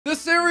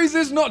series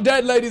is not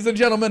dead, ladies and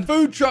gentlemen.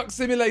 Food Truck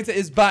Simulator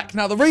is back.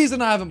 Now, the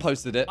reason I haven't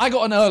posted it, I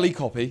got an early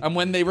copy, and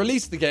when they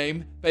released the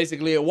game,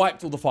 basically it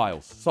wiped all the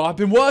files. So I've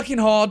been working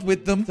hard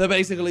with them to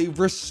basically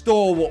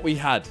restore what we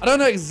had. I don't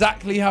know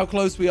exactly how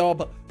close we are,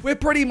 but we're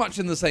pretty much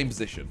in the same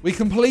position. We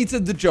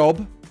completed the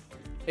job.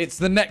 It's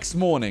the next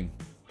morning.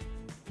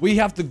 We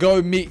have to go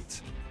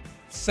meet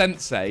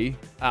Sensei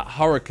at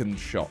Hurricane's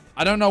shop.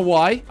 I don't know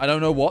why. I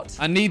don't know what.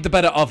 I need the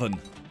better oven.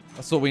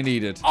 That's what we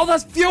needed. Oh,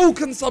 that's fuel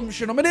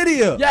consumption. I'm an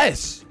idiot.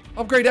 Yes.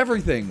 Upgrade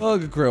everything.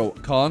 Burger grill.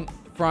 Can't.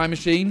 Fry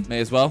machine. May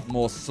as well.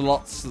 More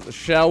slots at the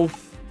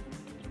shelf.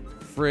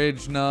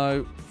 Fridge.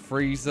 No.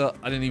 Freezer.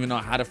 I didn't even know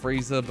I had a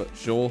freezer, but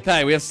sure.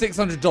 Okay, we have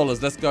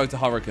 $600. Let's go to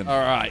Hurricane. All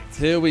right,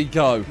 here we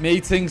go.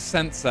 Meeting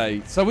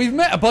Sensei. So we've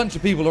met a bunch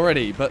of people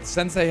already, but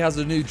Sensei has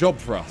a new job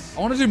for us.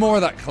 I want to do more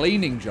of that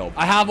cleaning job.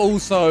 I have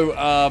also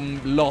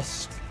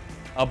lost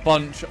a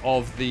bunch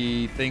of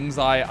the things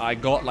I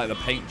got, like the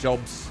paint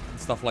jobs and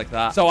stuff like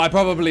that. So I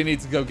probably need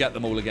to go get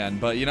them all again.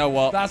 But you know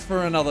what? That's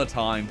for another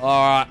time. All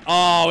right.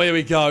 Oh, here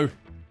we go.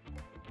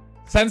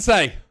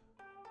 Sensei,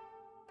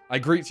 I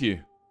greet you.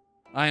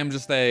 I am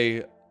just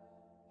a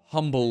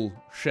humble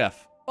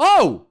chef.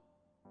 Oh!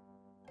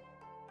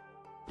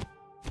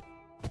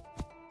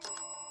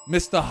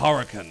 Mr.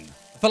 Hurricane.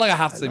 I feel like I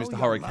have to say Mr.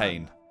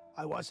 Hurricane.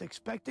 I was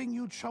expecting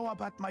you'd show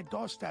up at my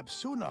doorstep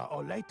sooner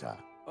or later.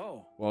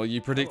 Oh. Well,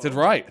 you predicted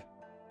right.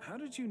 How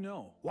did you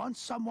know? Once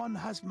someone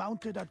has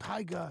mounted a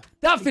tiger,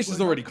 that fish is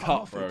already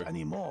cut, bro.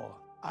 Anymore.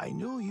 I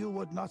knew you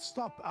would not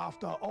stop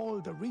after all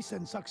the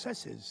recent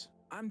successes.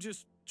 I'm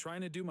just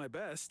trying to do my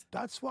best.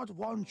 That's what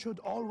one should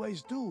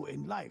always do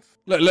in life.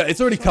 Look,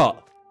 it's already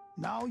cut.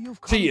 Now you've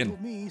come Cheating.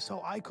 to me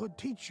so I could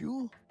teach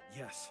you.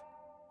 Yes,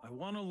 I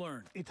want to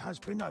learn. It has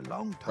been a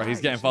long time Right,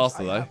 he's getting since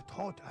faster, I though. have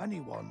taught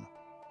anyone.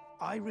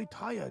 I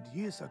retired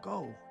years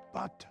ago,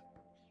 but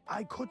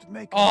I could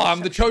make. Oh, I'm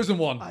the chosen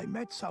one. I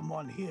met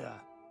someone here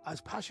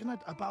as passionate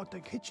about the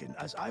kitchen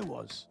as I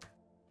was.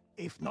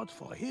 If not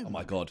for him, Oh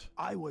my God.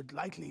 I would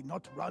likely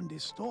not run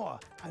this store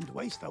and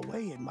waste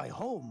away in my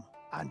home.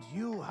 And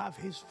you have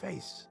his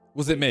face.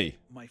 Was it me?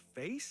 My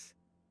face?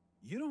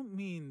 You don't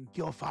mean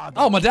Your father.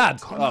 Oh, my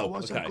dad. Connor Oh,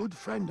 was okay. a good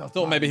friend of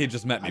Thought maybe mine, he'd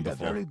just met me and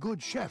before. A very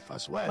good chef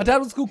as well. My dad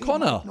was called He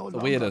Connor. might no It's a longer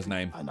weirdo's be,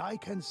 name. And I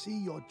can see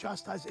you're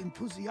just as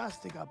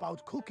enthusiastic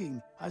about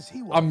cooking as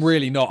he was. I'm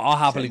really not. I'll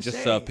happily just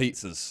serve Sensei,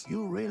 pizzas.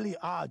 You really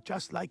are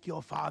just like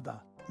your father.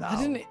 Now,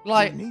 I didn't,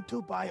 like... you need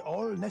to buy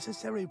all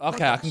necessary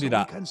Okay, I can do so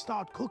that. we can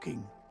start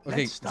cooking. Okay,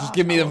 Let's just start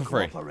give me them our for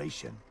free.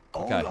 cooperation.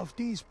 Okay. All of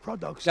these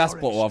products Gas are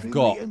bottle, I've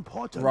extremely got.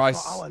 important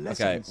Rice. for our Okay,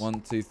 lessons.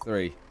 1, 2,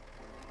 3.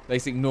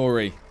 Basic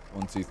nori.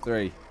 1, 2,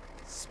 3.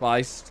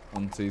 Spiced.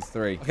 1, 2,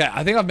 3. Okay,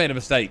 I think I've made a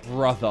mistake.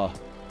 Brother.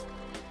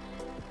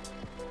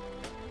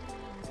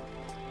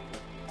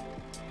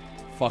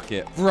 Fuck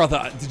it.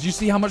 Brother, did you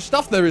see how much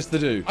stuff there is to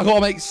do? I gotta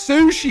make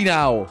sushi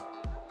now.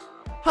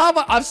 How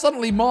about I've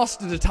suddenly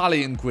mastered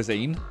Italian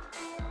cuisine.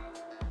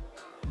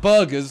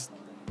 Burgers.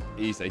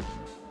 Easy.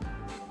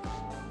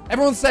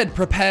 Everyone said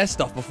prepare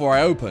stuff before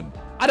I open.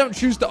 I don't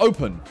choose to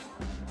open.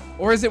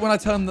 Or is it when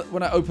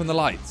I open the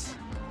lights?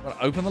 When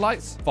I open the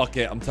lights? Fuck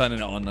it, I'm turning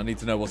it on. I need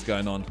to know what's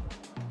going on.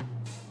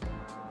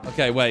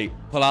 Okay, wait.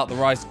 Pull out the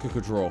rice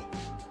cooker drawer.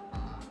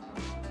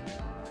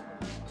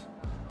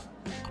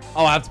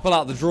 Oh, I have to pull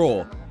out the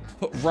drawer.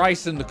 Put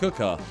rice in the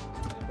cooker.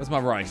 Where's my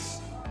rice?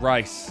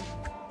 Rice.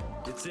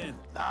 it's in?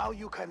 Now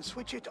you can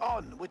switch it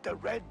on with the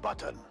red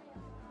button.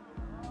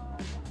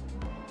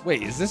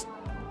 Wait, is this...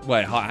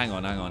 Wait, hang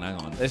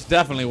on. This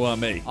definitely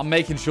weren't me. I'm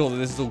making sure that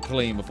this is all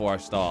clean before I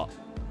start.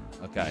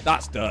 Okay,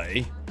 that's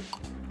dirty.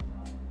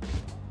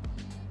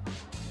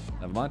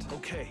 Never mind.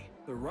 Okay,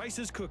 the rice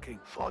is cooking.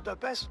 For the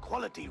best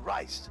quality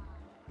rice,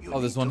 you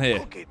there's need one to here.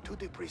 cook it to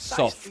the precise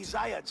Soft.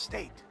 desired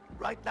state.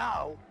 Right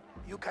now,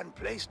 you can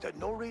place the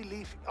nori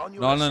leaf on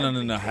your No,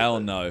 assembly hell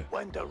table. no.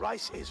 When the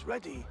rice is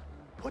ready,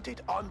 put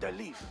it on the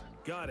leaf.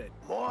 Got it.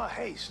 More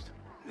haste,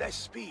 less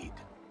speed.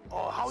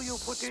 Or how you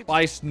put it,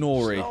 Spiced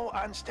nori. slow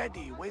and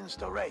steady wins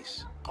the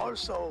race.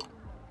 Also,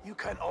 you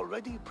can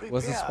already prepare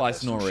Where's the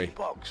spiced sushi nori?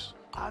 box.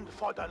 And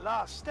for the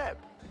last step,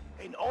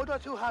 in order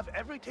to have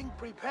everything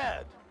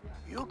prepared,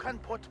 you can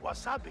put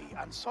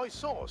wasabi and soy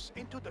sauce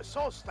into the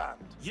sauce stand.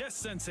 Yes,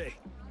 Sensei.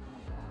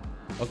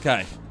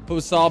 Okay, put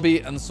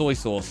wasabi and soy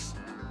sauce.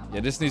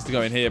 Yeah, this needs to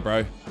go in here,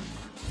 bro.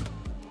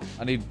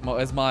 I need...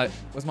 Where's my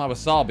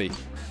wasabi?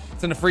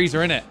 It's in the freezer,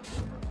 innit?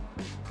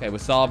 Okay,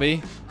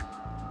 wasabi.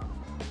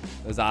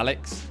 There's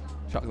Alex.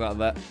 Chuck that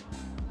there.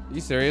 Are you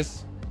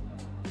serious?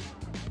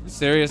 Are you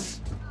serious?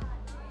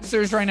 Are you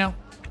serious right now?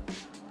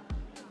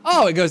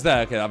 Oh, it goes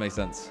there. Okay, that makes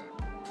sense.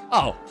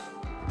 Oh.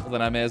 Well,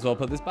 then I may as well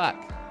put this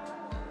back.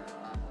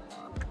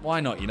 Why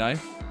not, you know?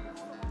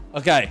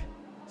 Okay.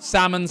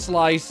 Salmon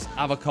slice,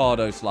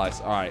 avocado slice.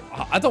 All right.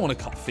 I don't want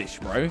to cut fish,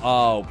 bro.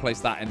 Oh, place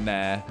that in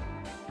there.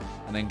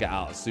 And then get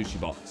out a sushi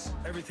box.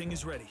 Everything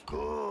is ready.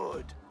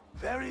 Good.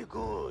 Very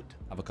good.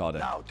 Avocado.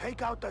 Now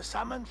take out the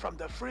salmon from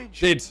the fridge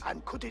Did.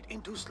 and cut it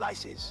into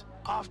slices.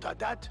 After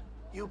that,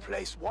 you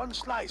place one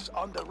slice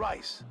on the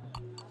rice.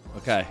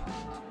 Okay.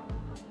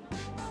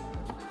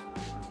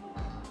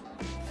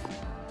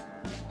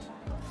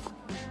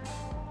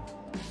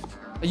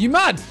 Are you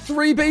mad?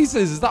 3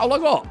 pieces. Is that all I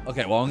got?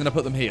 Okay, well, I'm going to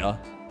put them here.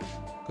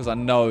 Because I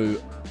know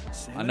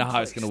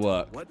how it's going to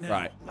work.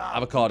 Right. Now,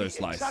 Avocado the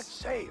slice. exact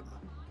same,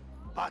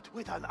 but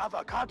with an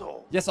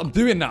avocado. Yes, I'm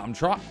doing that. I'm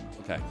trying.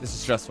 Okay, this is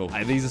stressful.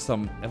 Hey, these are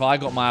some... If I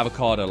got my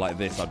avocado like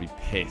this, I'd be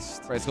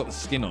pissed. Right, it's got the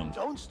skin on.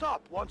 Don't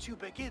stop once you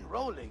begin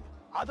rolling.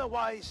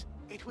 Otherwise,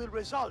 it will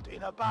result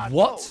in a bad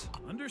What?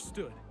 roll.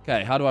 Understood.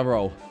 Okay, how do I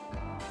roll?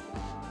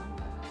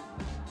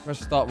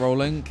 Press start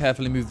rolling.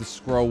 Carefully move the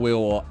scroll wheel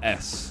or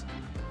S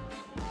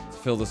to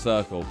fill the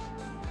circle.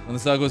 When the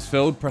circle is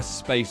filled, press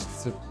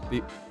space to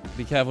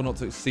be careful not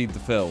to exceed the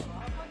fill.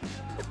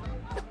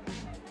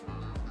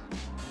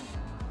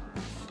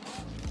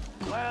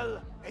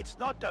 Well, it's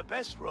not the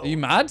best roll. Are you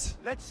mad?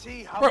 Let's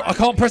see how Bro, I many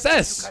can't press pieces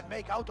S. you can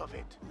make out of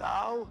it.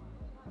 Now,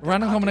 A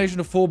random combination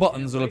of 4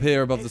 buttons will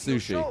appear above the if you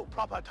sushi. show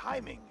proper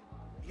timing,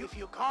 if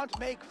you can't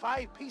make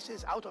 5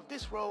 pieces out of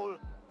this roll,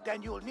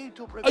 then you'll need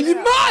to prepare Are you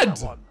mad?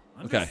 another one.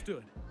 Okay.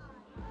 Understood.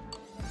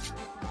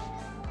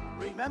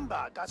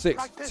 Remember that 6,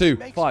 practice 2,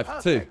 makes 5, 2.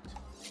 perfect.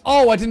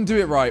 Oh, I didn't do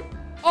it right.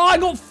 Oh, I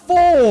got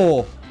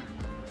 4.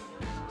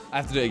 I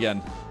have to do it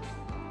again.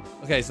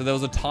 Okay, so there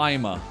was a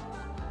timer.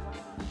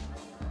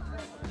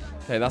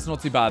 Okay, that's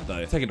not too bad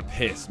though. Taking a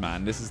piss,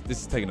 man. This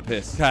is taking a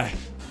piss. Okay.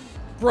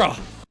 Bruh.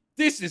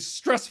 This is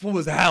stressful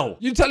as hell.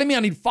 You're telling me I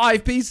need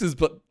 5 pieces,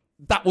 but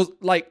that was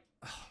like...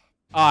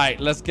 Alright,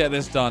 let's get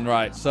this done.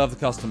 Right, serve the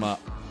customer.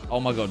 Oh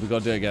my god, we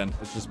gotta do it again.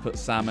 Let's just put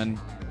salmon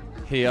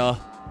here.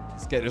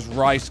 Let's get this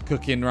rice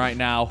cooking right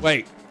now.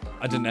 Wait,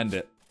 I didn't end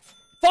it.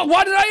 Fuck,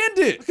 why did I end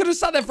it? I could have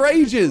sat there for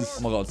ages.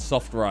 Oh my god,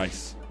 soft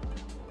rice.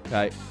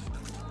 Okay.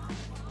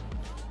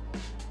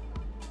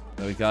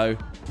 There we go.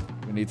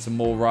 We need some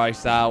more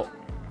rice out.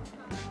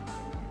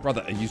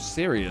 Brother, are you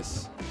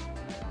serious?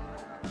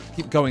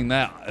 Keep going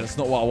there. That's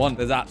not what I want.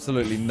 There's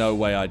absolutely no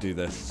way I do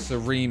this.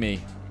 Surimi.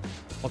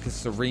 Fuck is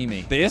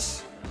surimi?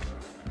 This?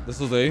 This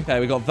will do. Okay,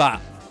 we got that.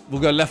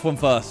 We'll go left one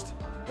first.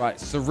 Right,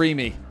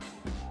 surimi.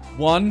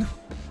 1,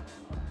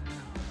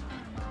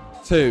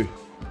 2.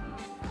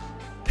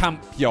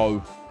 Campio.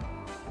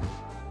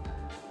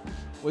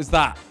 What is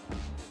that?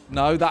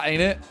 No, that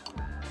ain't it.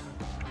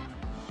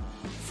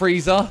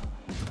 Freezer.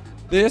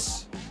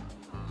 This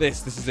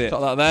is it.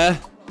 Got that there.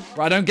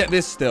 Right, I don't get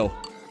this still.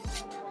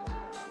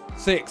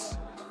 6,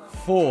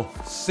 4,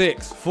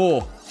 6,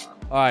 4. All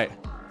right.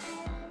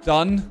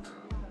 Done.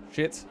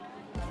 Shit.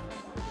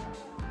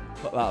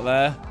 Put that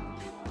there.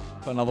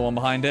 Put another one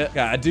behind it. Okay,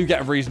 I do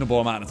get a reasonable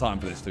amount of time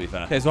for this, to be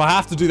fair. Okay, so I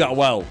have to do that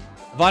well.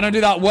 If I don't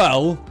do that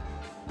well,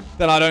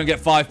 then I don't get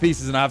 5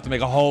 pieces and I have to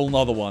make a whole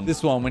nother one.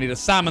 This one, we need a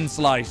salmon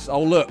slice.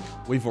 Oh, look.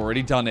 We've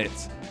already done it.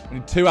 We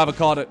need 2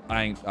 avocado.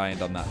 I ain't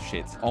done that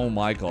shit. Oh,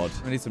 my God.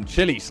 We need some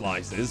chili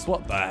slices.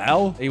 What the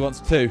hell? He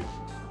wants 2.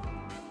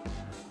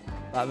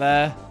 That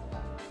there.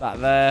 That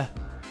there.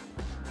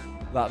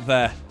 That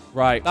there.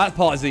 Right. That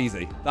part is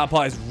easy. That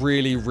part is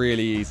really,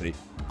 really easy.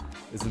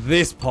 It's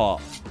this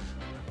part.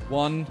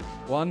 1,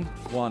 1,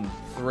 1,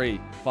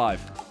 3,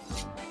 5.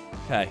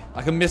 Okay.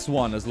 I can miss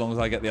 1 as long as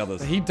I get the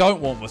others. He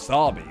don't want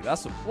wasabi.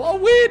 That's what a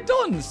weird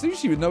done.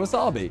 Sushi with no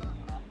wasabi.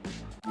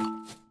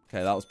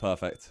 Okay, that was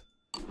perfect.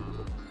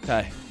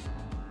 Okay.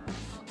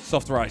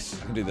 Soft rice.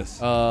 I can do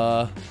this.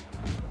 I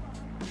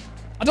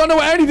don't know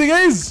what anything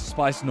is.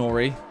 Spice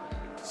nori.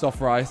 Soft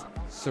rice.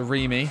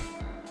 Surimi.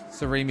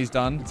 Surimi's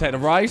done. Take the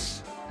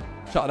rice.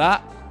 Chuck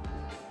that.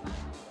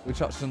 We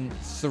chuck some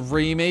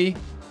surimi.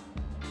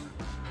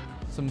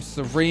 Some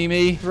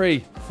surimi.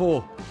 3,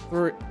 4,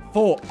 3,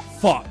 4.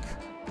 Fuck.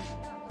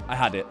 I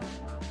had it.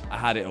 I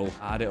had it all.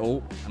 I had it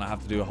all. And I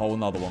have to do a whole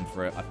nother one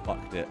for it. I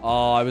fucked it.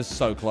 Oh, I was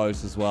so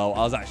close as well.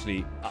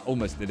 I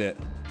almost did it.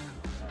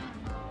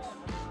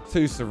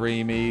 2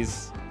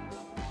 surimis.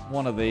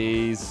 1 of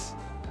these.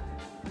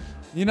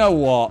 You know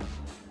what?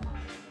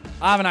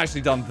 I haven't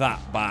actually done that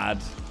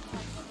bad.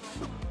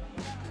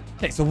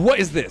 Okay, so what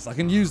is this? I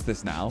can use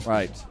this now.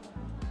 Right.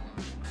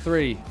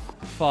 3,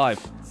 5,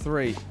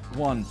 3,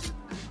 1.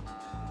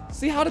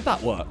 See, how did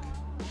that work?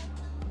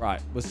 Right,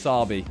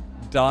 wasabi.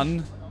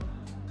 Done.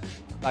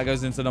 That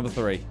goes into number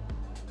 3.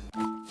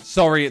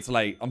 Sorry it's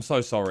late. I'm so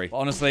sorry. But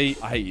honestly,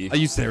 I hate you. Are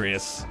you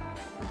serious?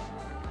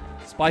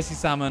 Spicy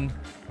salmon.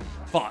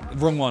 Fuck,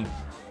 wrong one.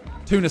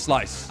 Tuna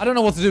slice. I don't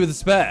know what to do with the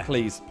spare.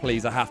 Please,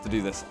 please, I have to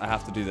do this. I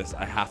have to do this.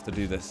 I have to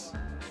do this.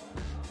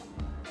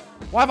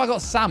 Why have I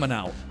got salmon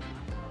out?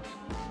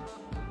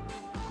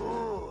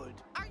 Good.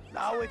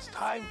 Now it's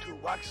time to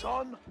wax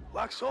on,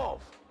 wax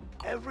off.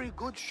 Every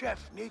good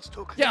chef needs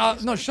to clean Yeah,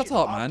 his no, shut kitchen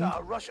up, man. after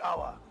a rush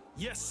hour.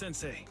 Yes,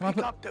 Sensei. Can I Pick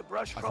put... up the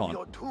brush I from can't.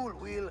 your tool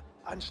wheel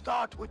and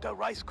start with the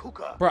rice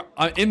cooker. Bro,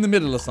 I'm in the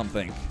middle of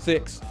something.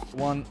 6,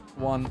 1,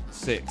 1,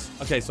 6.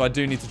 Okay, so I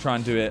do need to try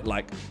and do it,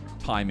 like,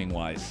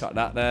 timing-wise. Shut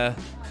that there.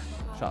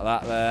 Shut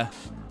that there.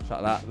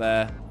 Shut that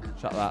there.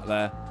 Shut that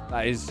there.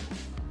 That is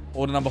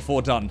order number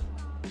 4 done.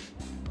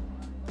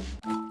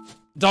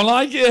 Don't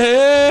like it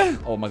here.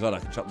 Oh my god, I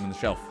can chuck them in the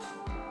shelf.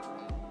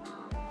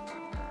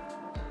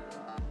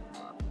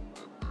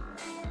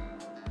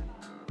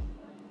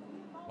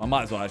 I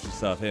might as well actually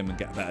serve him and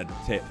get a better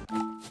tip.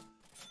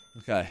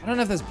 Okay. I don't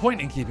know if there's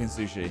point in keeping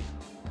sushi.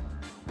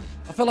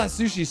 I feel like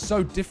sushi is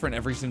so different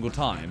every single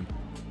time.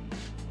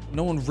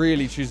 No one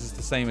really chooses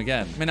the same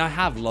again. I mean, I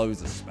have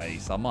loads of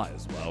space. I might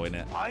as well,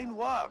 innit? Fine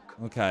work.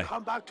 Okay.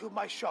 Come back to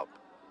my shop.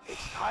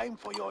 It's time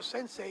for your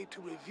sensei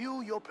to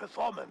review your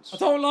performance. I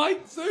don't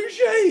like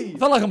sushi. I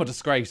felt like I'm a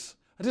disgrace.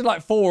 I did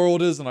like 4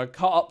 orders and I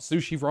cut up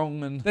sushi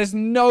wrong, and there's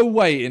no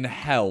way in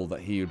hell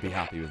that he would be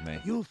happy with me.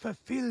 You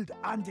fulfilled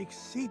and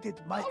exceeded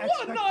my What a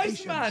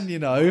expectations. nice man, you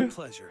know.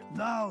 Pleasure.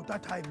 Now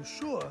that I'm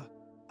sure,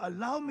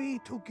 allow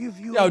me to give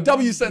you Yo,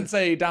 W one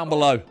Sensei down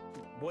below.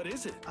 What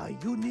is it? a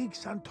unique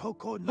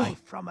Santoko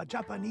knife from a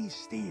Japanese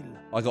steel.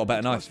 I got a better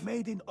It knife. was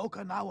made in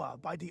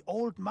Okinawa by the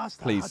old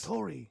master Please.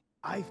 Hattori.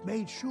 I've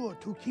made sure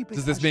to keep it.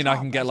 Does this as mean I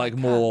sharp can get as like I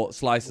more can.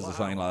 slices or Wow.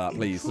 something like that? In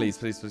Please, truth, please,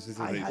 please, please, please,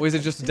 I please. had Or is it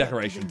just a considered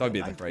decoration? giving Don't be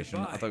a the knife decoration.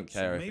 I Fine. don't So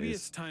care if maybe it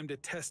it's is. time to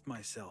test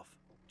myself.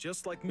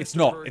 Just like Mr. It's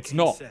not. It's Hurricane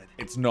not. said.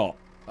 It's not.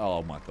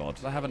 Oh my god.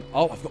 I haven't.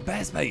 Oh, I've got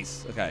bear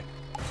space. Okay.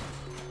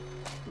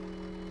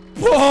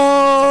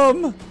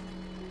 Boom!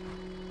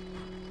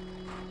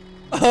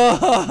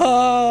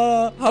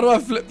 How do I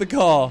flip the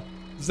car?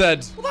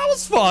 Zed. Well, that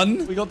was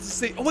fun. We got to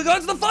see. Oh, we're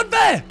going to the fun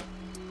fair.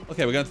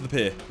 Okay, we're going to the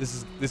pier.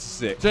 This is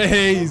sick.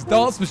 Jeez,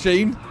 dance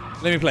machine.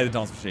 Let me play the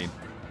dance machine.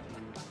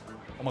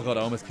 Oh my god, I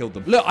almost killed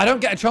them. Look, I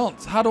don't get a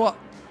chance. How do I?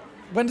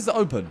 When does it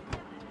open?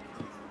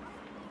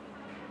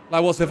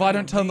 Like what? So if I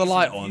don't turn the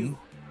light on,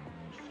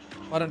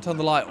 if I don't turn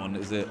the light on,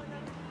 is it?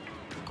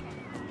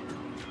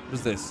 What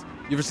is this?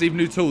 You've received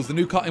new tools. The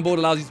new cutting board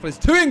allows you to place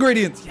 2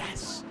 ingredients.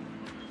 Yes.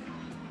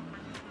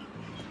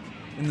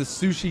 In the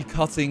sushi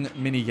cutting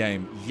mini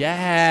game.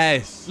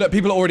 Yes. Look,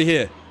 people are already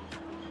here.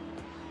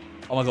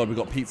 Oh my god, we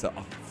got pizza.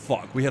 Oh,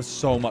 fuck. We have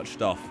so much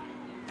stuff.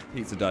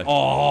 Pizza dough.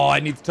 Oh, I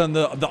need to turn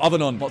the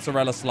oven on.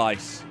 Mozzarella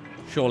slice.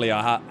 Surely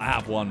I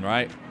have one,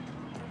 right?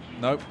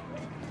 Nope.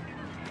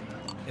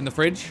 In the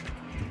fridge.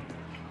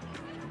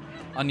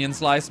 Onion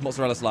slice,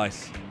 mozzarella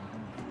slice.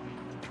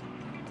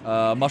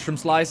 Mushroom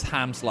slice,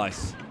 ham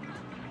slice.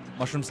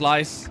 Mushroom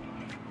slice.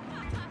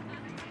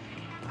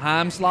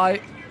 Ham slice.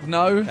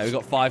 No. Okay, we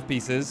got 5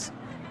 pieces.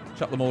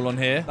 Chuck them all on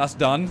here. That's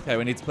done. Okay,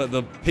 we need to put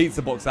the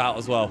pizza box out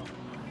as well.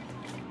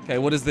 Okay,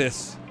 what is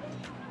this?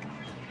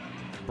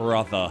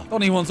 Brother.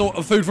 Donnie wants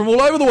food from all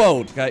over the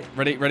world. Okay,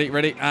 ready, ready,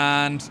 ready,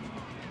 and...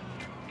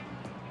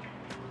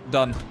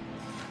 done.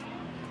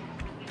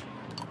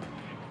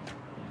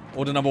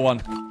 Order number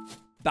 1.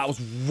 That was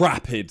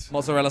rapid.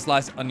 Mozzarella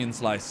slice, onion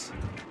slice.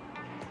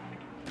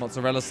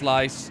 Mozzarella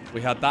slice.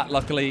 We had that,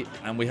 luckily,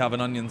 and we have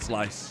an onion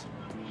slice.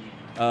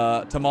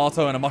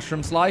 Tomato and a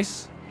mushroom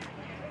slice.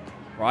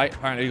 Right,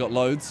 apparently you got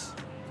loads.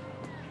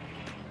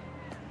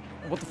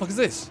 What the fuck is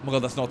this? Oh my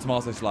god, that's not a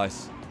tomato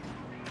slice.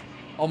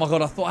 Oh my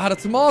god, I thought I had a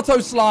tomato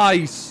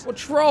slice. What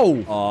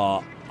troll?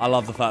 Oh, I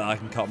love the fact that I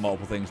can cut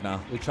multiple things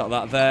now. We chuck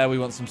that there. We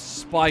want some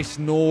spice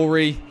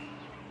nori.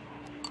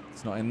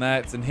 It's not in there.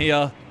 It's in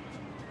here.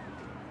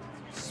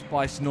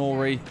 Spice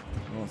nori.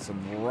 We want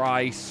some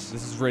rice.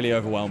 This is really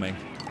overwhelming.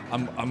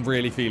 I'm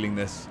really feeling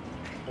this.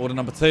 Order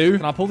number 2.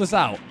 Can I pull this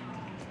out?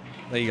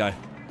 There you go.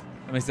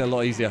 That makes it a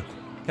lot easier.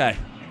 Okay.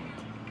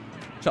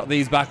 Chuck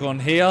these back on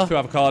here. 2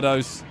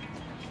 avocados.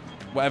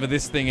 Whatever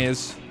this thing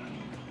is.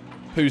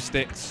 Poo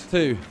sticks.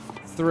 2,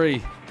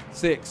 3,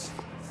 6,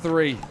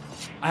 3.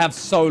 I have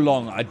so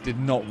long, I did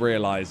not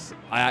realize.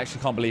 I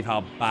actually can't believe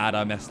how bad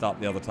I messed up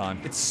the other time.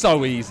 It's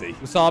so easy.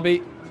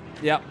 Wasabi.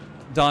 Yep.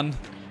 Done.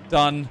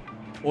 Done.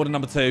 Order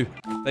number 2.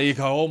 There you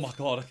go. Oh my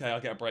god. Okay, I'll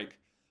get a break.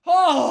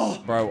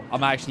 Oh! Bro,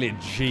 I'm actually a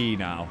G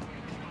now.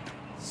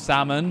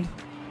 Salmon.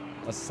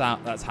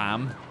 That's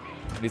ham.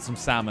 I need some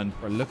salmon.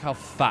 Bro, look how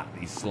fat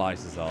these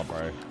slices are,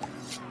 bro.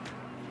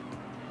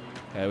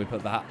 Okay, we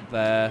put that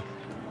there.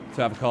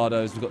 2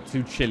 avocados. We've got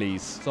 2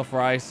 chilies. Soft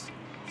rice.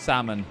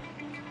 Salmon.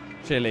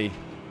 Chili.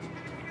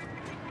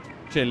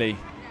 Chili.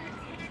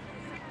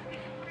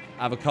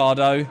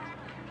 Avocado.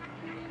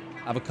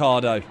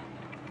 Avocado.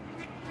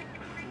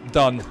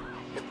 Done.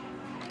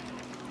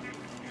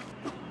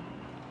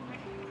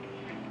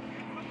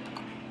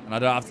 And I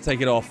don't have to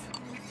take it off.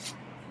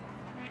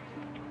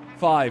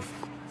 5,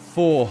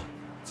 4,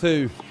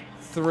 2,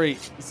 3.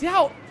 See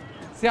how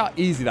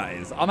easy that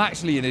is? I'm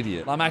actually an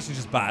idiot. I'm actually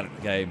just bad at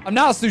the game. I'm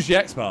now a sushi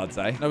expert, I'd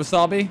say. No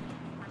wasabi?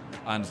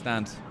 I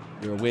understand.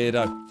 You're a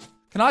weirdo.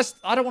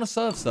 I don't want to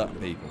serve certain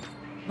people.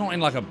 Not in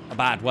like a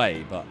bad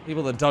way, but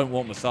people that don't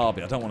want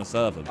wasabi, I don't want to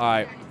serve them. All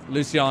right,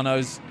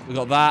 Luciano's. We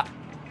got that.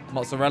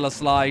 Mozzarella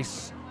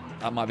slice.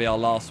 That might be our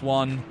last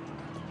one.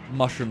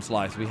 Mushroom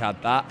slice. We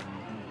had that.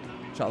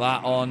 Chuck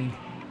that on.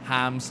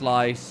 Ham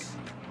slice.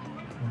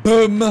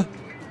 Boom.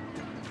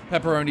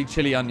 Pepperoni,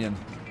 chili, onion.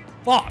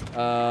 Fuck.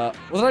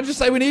 What did I just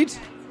say we need?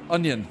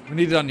 Onion. We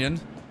needed onion.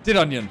 Did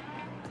onion.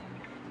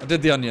 I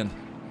did the onion.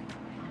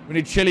 We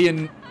need chili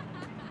and...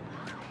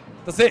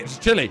 That's it.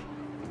 Just chili.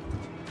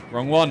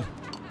 Wrong one.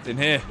 It's in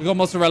here. We got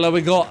mozzarella.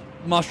 We got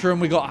mushroom.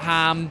 We got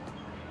ham.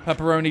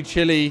 Pepperoni,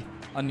 chili,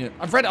 onion.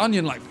 I've read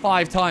onion like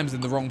 5 times in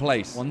the wrong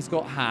place. One's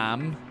got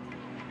ham.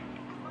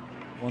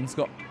 One's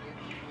got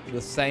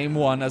the same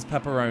one as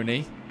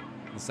pepperoni.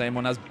 The same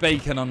one as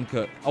bacon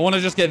uncooked. I want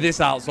to just get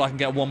this out so I can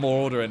get one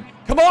more order in.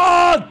 Come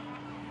on!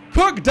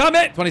 Cook, damn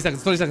it! 20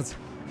 seconds, 20 seconds.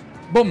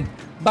 Boom,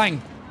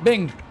 bang,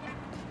 bing,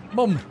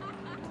 boom,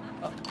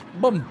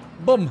 boom,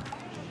 boom,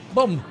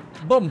 boom,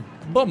 boom,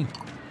 boom.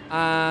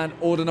 And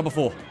order number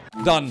 4.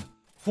 Done.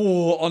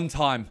 4 on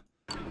time.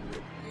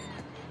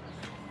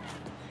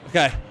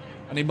 Okay,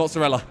 I need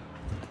mozzarella.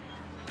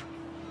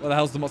 Where the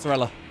hell's the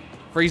mozzarella?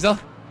 Freezer?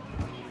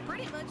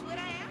 Pretty much what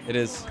I asked It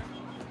is. for.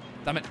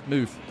 Damn it,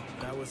 move.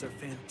 That was a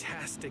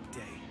fantastic day.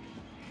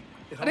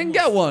 It I didn't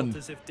get almost one. felt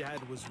as if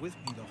Dad was with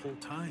me the whole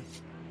time.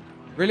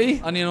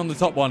 Really? Onion on the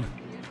top one.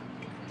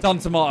 Done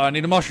tomato. I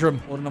need a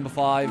mushroom. Order number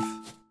 5.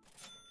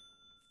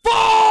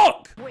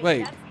 Fuck!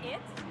 Wait. That's it?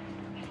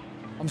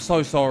 I'm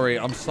so sorry.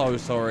 I'm so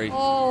sorry.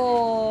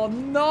 Oh,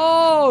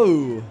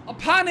 no. I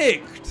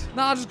panicked.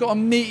 Now I just got a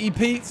meaty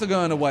pizza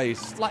going to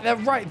waste. Like, they're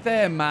right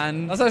there,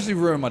 man. That's actually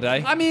ruined my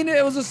day. I mean,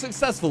 it was a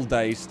successful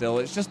day still.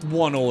 It's just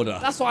one order.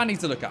 That's what I need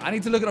to look at. I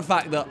need to look at the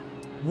fact that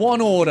one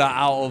order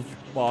out of,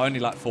 well, only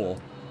like 4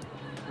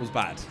 was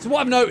bad. So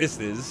what I've noticed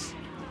is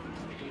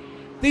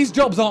these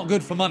jobs aren't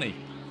good for money.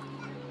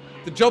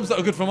 The jobs that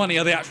are good for money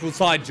are the actual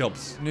side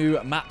jobs. New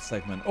map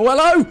segment. Oh,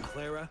 hello.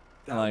 Clara,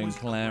 that Hello, was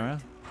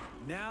Clara.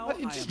 Now What?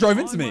 You I just am drove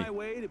into on me. my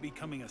way to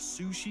becoming a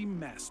sushi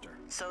master.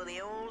 So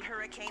the old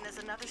hurricane is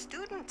another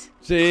student.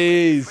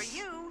 Jeez. For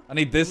you. I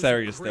need this It was a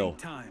area great still.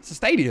 time. It's a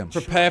stadium.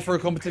 Prepare for a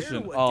Compare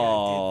competition. what Dad did there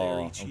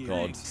Oh, each oh year.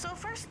 God. So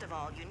first of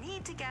all, you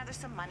need to gather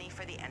some money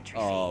for the entry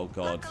Oh, fee.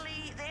 God.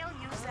 Luckily,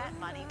 they'll use that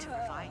money to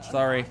provide you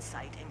Sorry.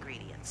 on-site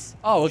ingredients.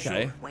 Oh,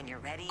 okay. Sure. When you're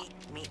ready,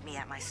 meet me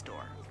at my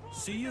store.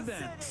 See you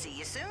then. See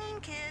you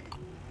soon, kid.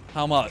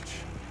 How much?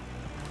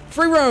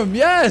 Free roam,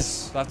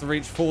 yes! I have to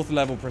reach 4th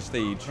level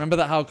prestige. Remember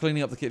that how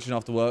cleaning up the kitchen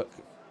after work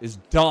is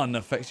done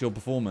affects your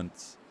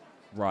performance.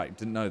 Right,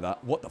 didn't know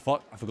that. What the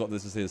fuck? I forgot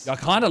this is his. I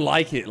kind of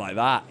like it like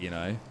that, you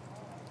know.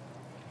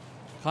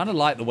 Kind of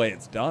like the way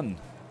it's done.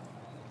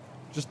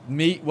 Just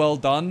meat well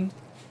done.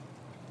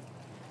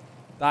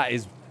 That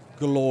is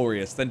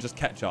glorious. Then just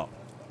ketchup.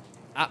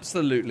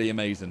 Absolutely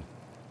amazing.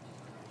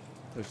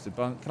 Toasted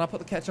bun. Can I put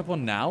the ketchup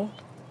on now?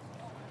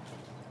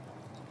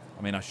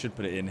 I mean, I should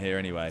put it in here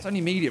anyway. It's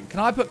only medium. Can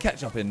I put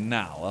ketchup in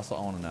now? That's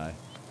what I want to know.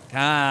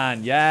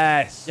 Can.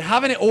 Yes. Yeah,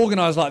 having it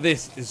organized like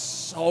this is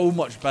so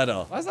much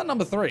better. Why is that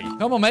number 3?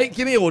 Come on, mate.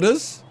 Give me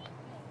orders.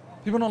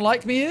 People not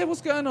like me here? What's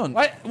going on?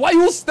 Why are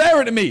you all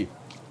staring at me?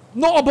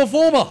 Not a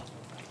performer.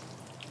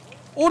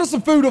 Order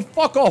some food or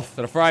fuck off.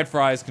 So the fried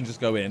fries can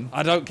just go in.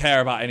 I don't care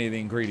about any of the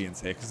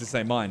ingredients here because this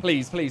ain't mine.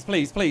 Please, please,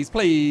 please, please,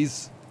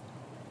 please.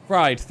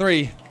 Fried.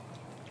 3,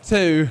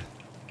 2,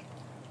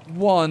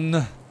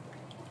 1.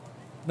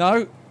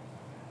 No.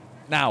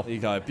 Now. There you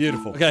go.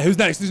 Beautiful. Okay, who's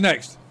next? Who's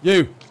next?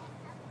 You.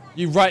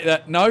 You right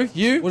there. No,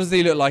 you. What does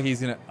he look like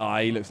he's gonna... Ah,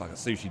 he looks like a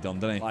sushi don,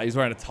 doesn't he? Like, he's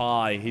wearing a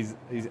tie. He's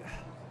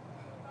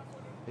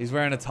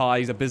wearing a tie.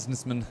 He's a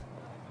businessman.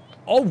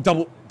 Oh,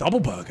 double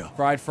burger.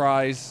 Fried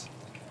fries.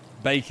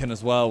 Bacon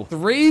as well.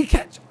 3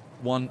 ketchup.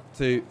 1,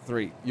 2,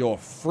 3. You're a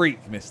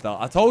freak, mister.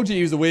 I told you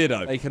he was a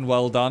weirdo. Bacon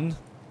well done.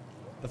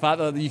 The fact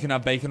that you can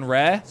have bacon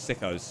rare.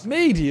 Sickos.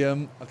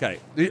 Medium. Okay.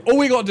 All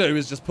we got to do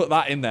is just put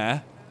that in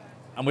there.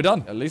 And we're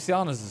done.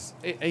 Luciana's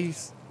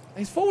is...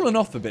 He's fallen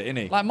off a bit, isn't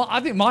he? Like,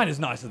 I think mine is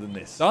nicer than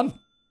this. Done.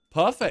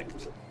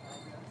 Perfect.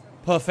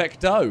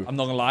 Perfecto. I'm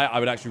not gonna lie. I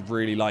would actually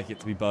really like it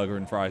to be burger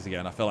and fries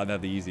again. I feel like they're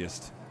the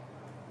easiest.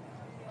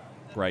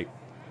 Great.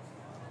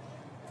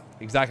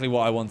 Exactly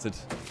what I wanted.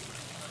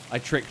 I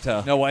tricked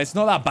her. No, it's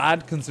not that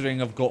bad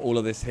considering I've got all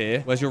of this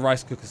here. Where's your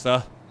rice cooker,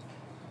 sir?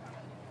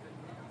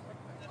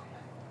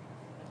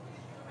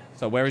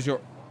 So where is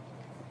your...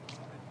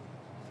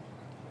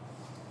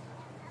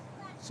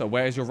 So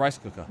where is your rice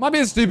cooker? Am I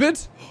being stupid?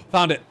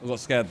 Found it. I got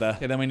scared there.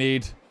 Okay, then we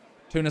need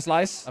tuna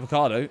slice,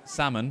 avocado,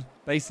 salmon,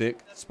 basic,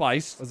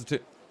 spice. Where's the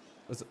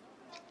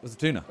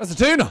tuna? Where's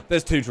the tuna?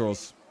 There's 2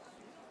 drawers.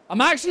 I'm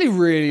actually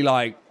really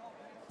like...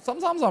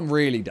 Sometimes I'm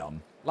really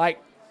dumb.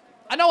 Like,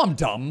 I know I'm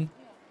dumb,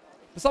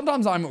 but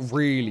sometimes I'm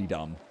really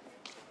dumb.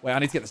 Wait, I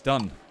need to get this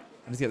done.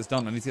 I need to get this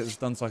done. I need to get this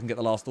done so I can get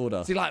the last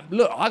order. See, like,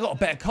 look, I got a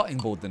better cutting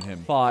board than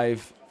him.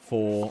 5,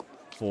 4,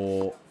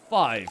 4,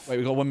 5. Wait,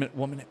 we got 1 minute,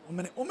 1 minute, 1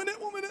 minute, 1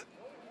 minute, 1 minute.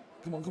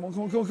 Come on, come on,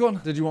 come on, come on, come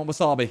on. Did you want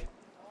wasabi?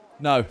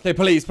 No. Okay,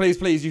 please, please,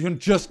 please. You can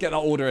just get that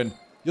order in.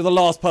 You're the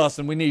last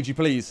person. We need you,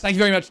 please. Thank you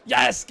very much.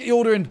 Yes, get your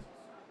order in.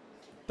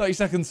 30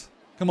 seconds.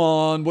 Come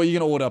on. What are you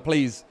going to order?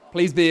 Please.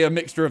 Please be a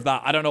mixture of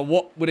that. I don't know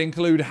what would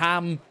include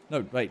ham.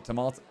 No, wait,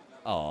 tomato.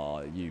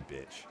 Oh, you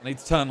bitch. I need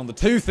to turn on the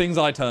 2 things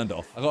I turned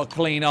off. I got to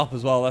clean up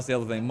as well. That's the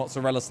other thing.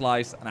 Mozzarella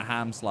slice and a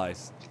ham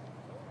slice.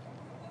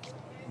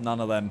 None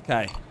of them.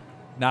 Okay.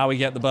 Now we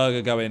get the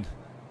burger going.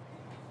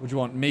 What do you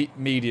want? Meat,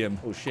 medium.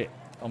 Oh, shit.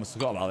 Almost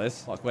forgot about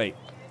this. Fuck, wait.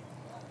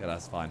 Okay,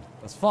 that's fine.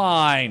 That's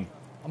fine.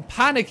 I'm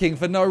panicking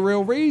for no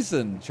real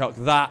reason. Chuck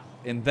that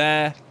in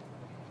there.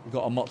 We've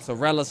got a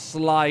mozzarella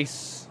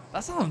slice.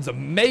 That sounds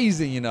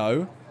amazing, you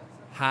know.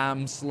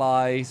 Ham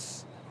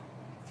slice.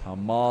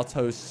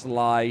 Tomato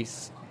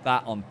slice.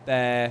 That on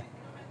there.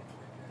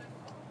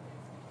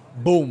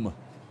 Boom.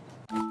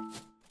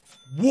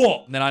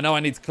 What? And then I know I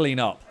need to clean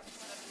up.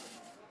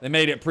 They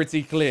made it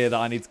pretty clear that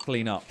I need to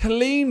clean up.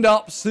 Cleaned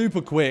up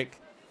super quick.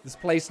 This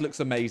place looks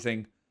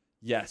amazing.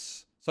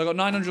 Yes. So I got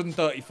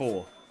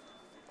 934.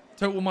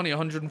 Total money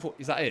 140.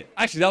 Is that it?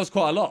 Actually, that was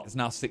quite a lot. It's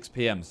now 6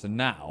 p.m. So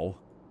now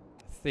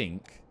I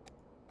think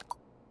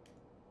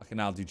I can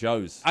now do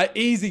Joe's.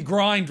 Easy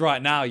grind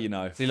right now, you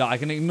know. See, like, I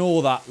can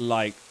ignore that,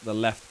 like, the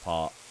left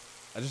part.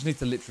 I just need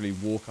to literally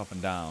walk up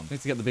and down. I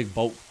need to get the big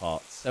bulk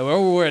parts. So we're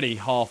already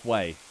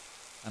halfway.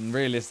 And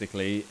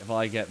realistically, if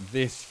I get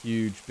this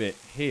huge bit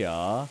here,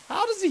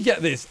 how does he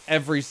get this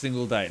every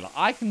single day? Like,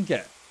 I can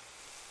get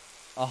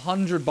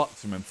 $100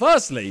 from him.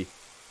 Firstly,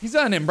 he's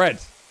earning bread.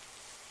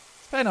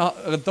 He's paying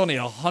Donnie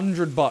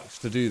 $100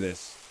 to do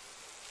this.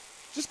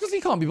 Just because he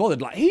can't be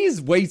bothered. Like,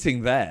 he's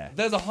waiting there.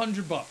 There's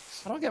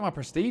 $100. How do I get my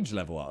prestige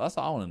level up? That's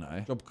what I want to know.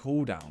 Job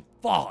cooldown.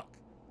 Fuck.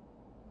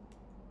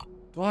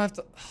 Do I have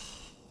to...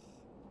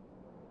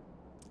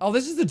 Oh,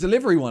 this is the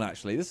delivery one,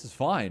 actually. This is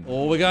fine.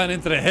 Oh, we're going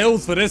into the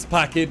hills for this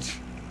package.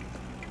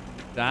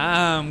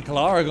 Damn,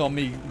 Clara got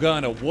me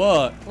going to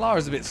work.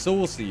 Clara's a bit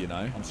saucy, you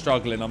know. I'm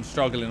struggling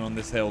on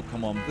this hill.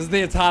 Come on. This is the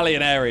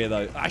Italian area,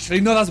 though.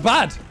 Actually, no, that's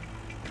bad.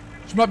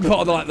 She might be part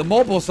of the, like, the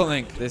mob or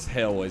something. This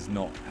hill is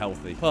not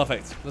healthy.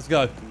 Perfect. Let's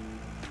go.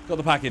 Got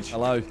the package.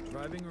 Hello.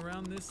 Driving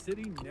around this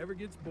city never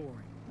gets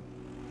boring.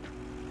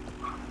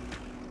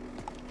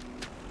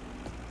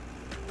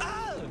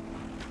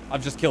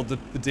 I've just killed the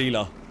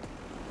dealer.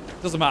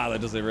 Doesn't matter though,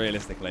 does it,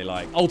 realistically?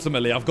 Like,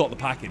 ultimately, I've got the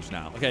package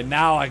now. Okay,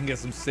 now I can get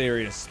some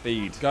serious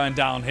speed. Going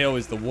downhill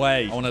is the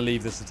way. I want to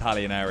leave this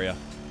Italian area.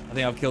 I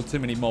think I've killed too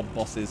many mob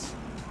bosses.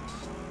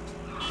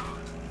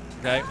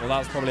 Okay, well,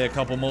 that's probably a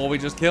couple more we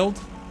just killed.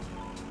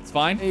 It's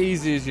fine.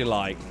 Easy as you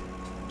like.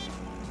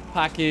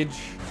 Package.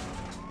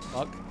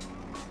 Fuck.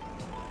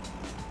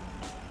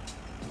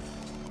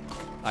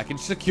 Package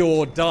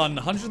secure. Done.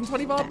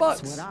 125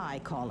 bucks. That's what I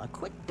call a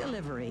quick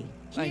delivery.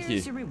 Thank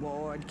Here's you. your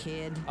reward,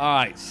 kid. All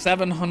right,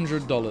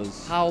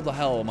 $700. How the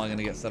hell am I going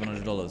to get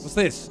 $700? What's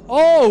this?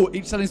 Oh,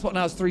 each selling spot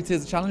now has 3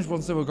 tiers of challenge.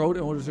 1 silver gold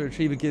in order to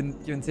achieve a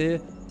given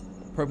tier.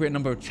 Appropriate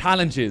number of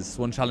challenges.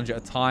 1 challenge at a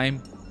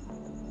time.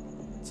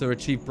 To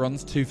achieve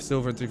bronze, 2 for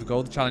silver and 3 for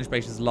gold. The challenge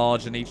base is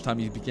large, and each time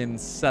you begin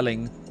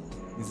selling,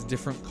 there's a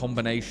different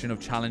combination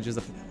of challenges.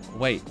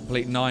 Wait,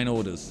 complete 9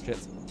 orders. Shit.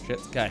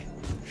 Okay.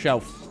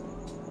 Shelf.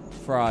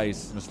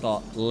 Fries. I'm gonna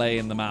start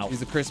laying them out.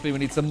 These are crispy. We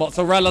need some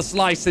mozzarella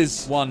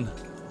slices. 1,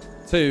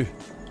 2,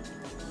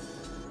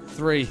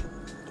 3.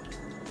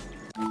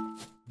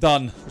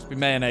 Done. Crispy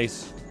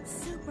mayonnaise.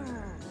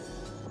 Super.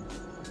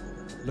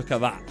 Look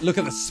at that. Look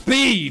at the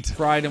speed.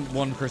 Fried and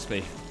 1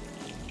 crispy.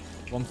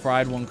 1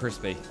 fried, 1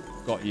 crispy.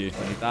 Got you.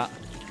 I need that.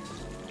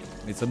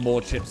 Need some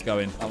more chips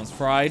going. That one's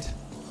fried.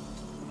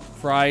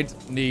 Fried.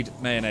 Need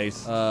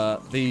mayonnaise.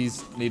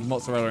 These need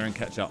mozzarella and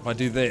ketchup. If I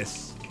do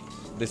this,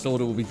 this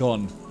order will be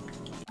gone.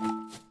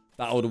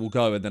 That order will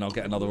go, and then I'll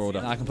get another order.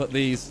 And I can put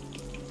these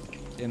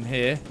in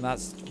here. And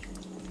that's...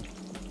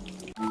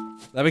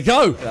 There we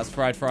go. That's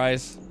fried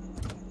fries.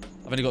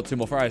 I've only got 2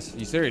 more fries. Are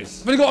you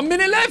serious? I've only got a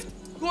minute left.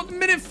 I've got a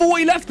minute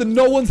 40 left, and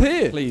no one's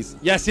here. Please.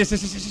 Yes,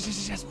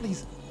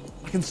 please.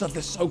 I can serve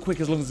this so quick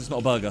as long as it's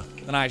not a burger.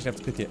 Then I actually have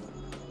to cook it.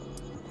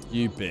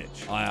 You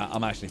bitch.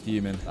 I'm actually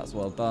fuming. That's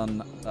well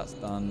done. That's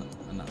done.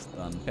 And that's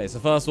done. Okay, so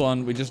first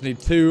one, we just need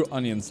 2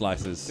 onion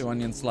slices. 2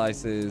 onion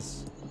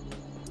slices.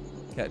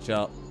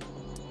 Ketchup.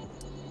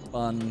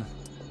 Bun.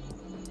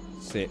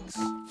 6.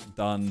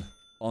 Done.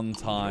 On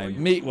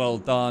time. Meat well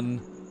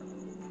done.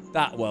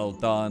 That well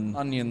done.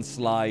 Onion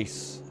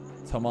slice.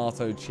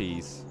 Tomato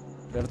cheese.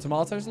 Do we have a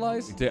tomato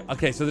slice? We do.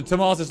 Okay, so the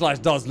tomato slice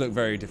does look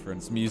very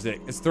different. It's music.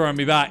 It's throwing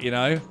me back, you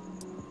know?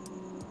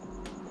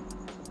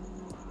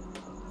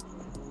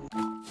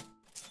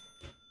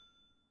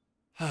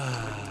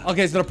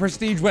 Okay, so the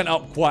prestige went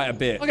up quite a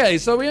bit. Okay,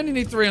 so we only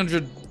need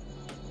 300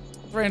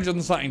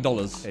 and something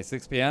dollars. Okay,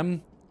 6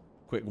 p.m.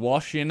 Quick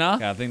wash, you know?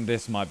 Okay, I think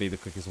this might be the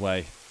quickest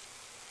way.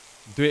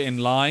 Do it in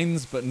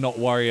lines, but not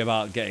worry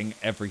about getting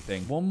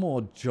everything. 1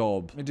 more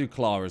job. Let me do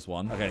Clara's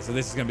one. Okay, so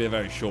this is going to be a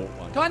very short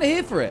one. Kind of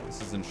here for it.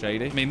 This isn't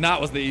shady. I mean, that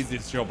was the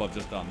easiest job I've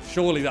just done.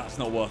 Surely that's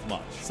not worth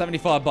much.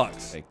 75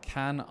 bucks. Okay,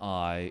 can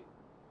I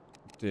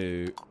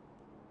do...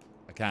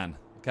 I can.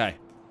 Okay. I'm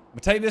going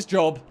to take this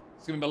job.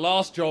 It's going to be my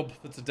last job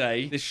for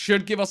today. This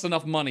should give us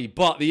enough money,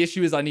 but the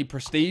issue is I need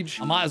prestige.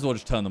 I might as well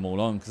just turn them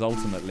all on, because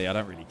ultimately I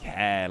don't really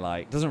care.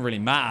 Like, it doesn't really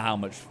matter how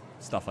much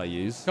stuff I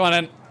use. Come on,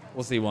 then.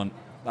 What's he want?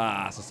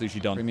 Ah, it's a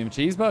sushi don. Premium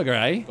cheeseburger,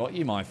 eh? Got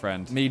you, my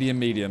friend.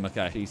 Medium.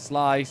 Okay. Cheese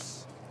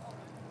slice.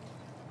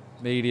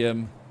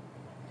 Medium.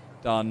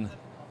 Done.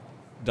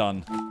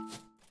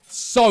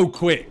 So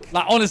quick.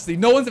 Like, honestly,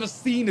 no one's ever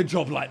seen a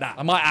job like that.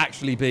 I might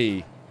actually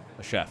be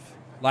a chef.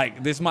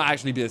 Like, this might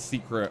actually be a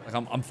secret.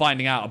 Like, I'm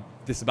finding out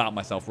this about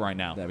myself right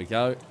now. There we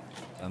go.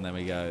 And then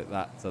we go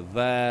that to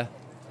there.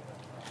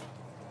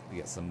 We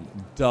get some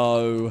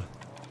dough.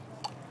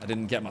 I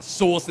didn't get my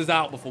sauces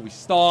out before we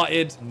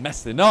started.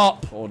 Messing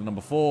up. Order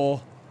number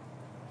 4.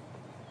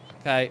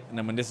 Okay. And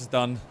then when this is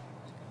done.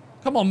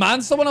 Come on,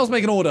 man. Someone else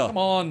make an order. Come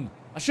on.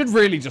 I should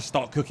really just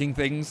start cooking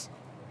things.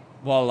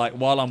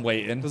 while I'm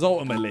waiting. Because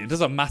ultimately, it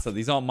doesn't matter.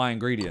 These aren't my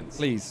ingredients.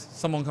 Please,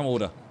 someone come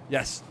order.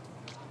 Yes.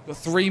 Got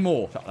 3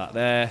 more. Chuck that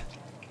there.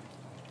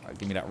 All right,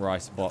 give me that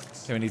rice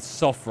box. Okay, we need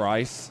soft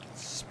rice.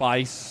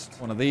 Spiced.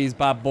 One of these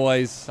bad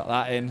boys. Chuck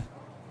that in.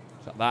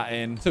 Chuck that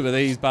in. 2 of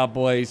these bad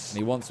boys. And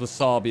he wants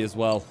wasabi as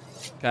well.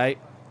 Okay.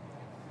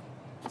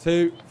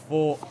 2,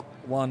 4,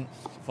 1,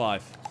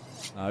 5.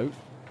 No.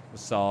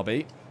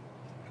 Wasabi.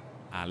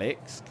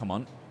 Alex, come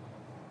on.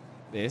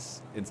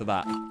 This into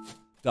that.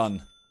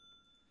 Done.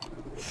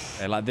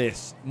 Okay, like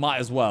this. Might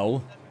as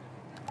well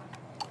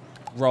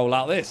roll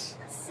out this.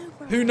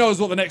 Who knows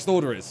what the next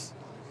order is?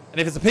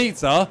 And if it's a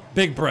pizza,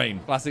 big brain.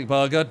 Classic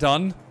burger,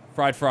 done.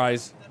 Fried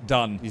fries,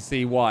 done. You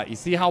see why? You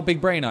see how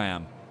big brain I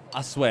am?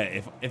 I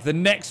swear, if the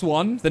next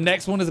one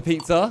is a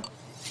pizza,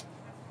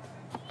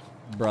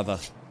 brother,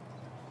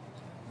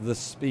 the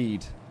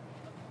speed.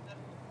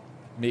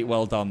 Meat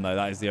well done, though.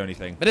 That is the only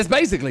thing. But it's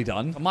basically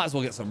done. I might as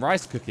well get some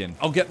rice cooking.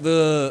 I'll get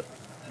the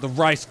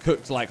rice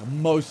cooked, like,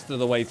 most of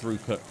the way through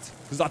cooked.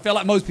 Because I feel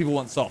like most people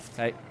want soft.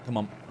 Okay, come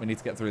on. We need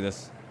to get through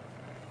this.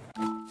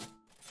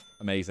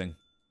 Amazing.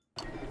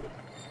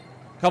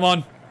 Come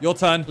on. Your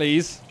turn,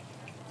 please.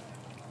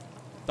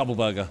 Double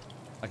burger.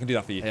 I can do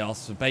that for you. They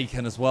asked for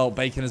bacon as well.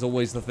 Bacon is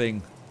always the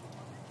thing.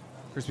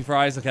 Crispy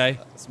fries, okay.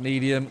 That's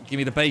medium. Give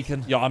me the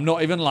bacon. Yo, I'm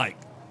not even, like...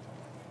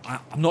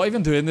 I'm not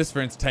even doing this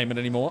for entertainment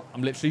anymore.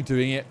 I'm literally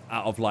doing it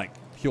out of, like,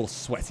 pure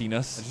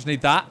sweatiness. I just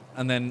need that,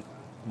 and then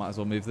might as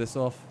well move this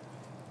off.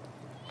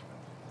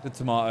 Good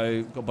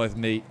tomato. Got both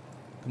meat.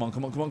 Come on,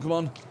 come on, come on, come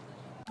on.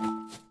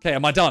 Okay,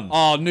 am I done?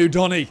 Oh, new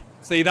Donnie.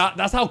 See,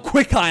 that's how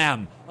quick I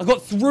am. I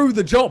got through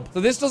the job. So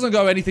this doesn't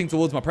go anything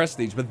towards my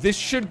prestige, but this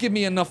should give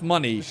me enough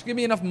money. It should give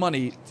me enough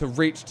money to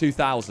reach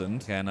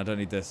 2,000. Okay, and I don't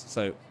need this.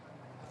 So,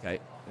 okay,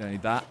 we don't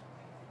need that.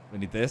 We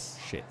need this.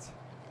 Shit.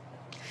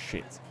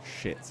 Shit.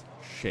 Shit.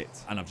 Shit.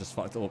 And I've just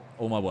fucked up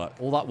all my work.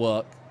 All that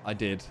work I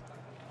did.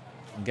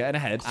 I'm getting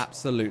ahead.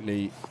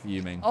 Absolutely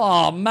fuming.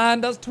 Oh,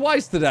 man, that's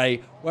twice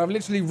today where I've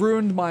literally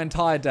ruined my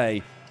entire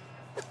day.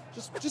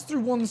 Just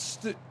through one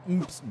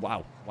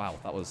wow. Wow,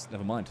 that was...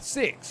 Never mind.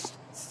 6,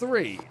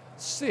 3,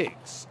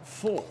 6,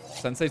 4.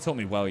 Sensei taught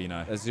me well, you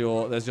know. There's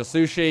your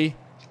sushi.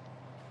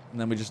 And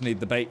then we just need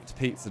the baked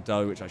pizza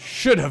dough, which I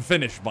should have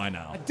finished by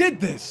now. I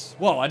did this.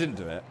 Well, I didn't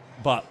do it.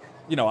 But,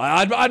 you know,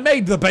 I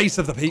made the base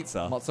of the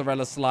pizza.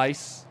 Mozzarella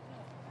slice.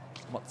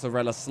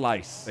 Mozzarella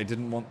slice. They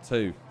didn't want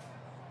to.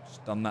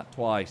 Just done that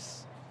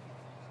twice.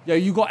 Yo,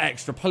 you got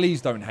extra.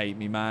 Please don't hate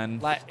me, man.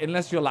 Like,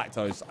 unless you're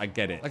lactose, I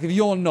get it. Like, if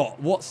you're not,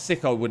 what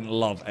sicko wouldn't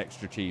love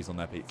extra cheese on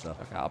their pizza?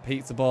 Check out our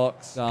pizza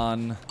box.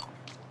 Done.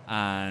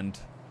 And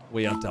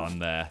we are done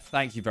there.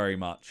 Thank you very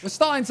much. We're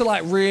starting to,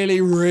 like, really,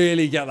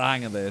 really get the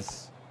hang of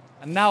this.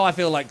 And now I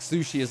feel like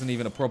sushi isn't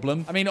even a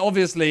problem. I mean,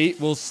 obviously,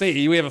 we'll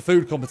see. We have a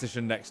food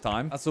competition next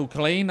time. That's all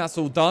clean. That's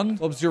all done.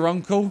 Bob's your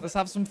uncle. Let's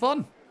have some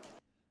fun.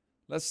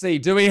 Let's see.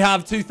 Do we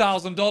have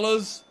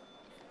 $2,000?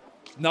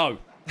 No.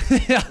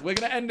 Yeah, we're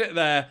going to end it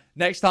there.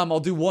 Next time,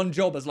 I'll do one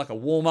job as like a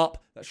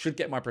warm-up. That should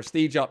get my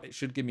prestige up. It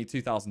should give me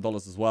 $2,000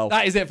 as well.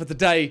 That is it for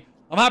today.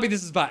 I'm happy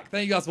this is back.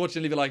 Thank you guys for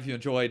watching. Leave a like if you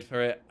enjoyed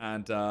for it.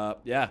 And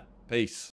yeah, peace.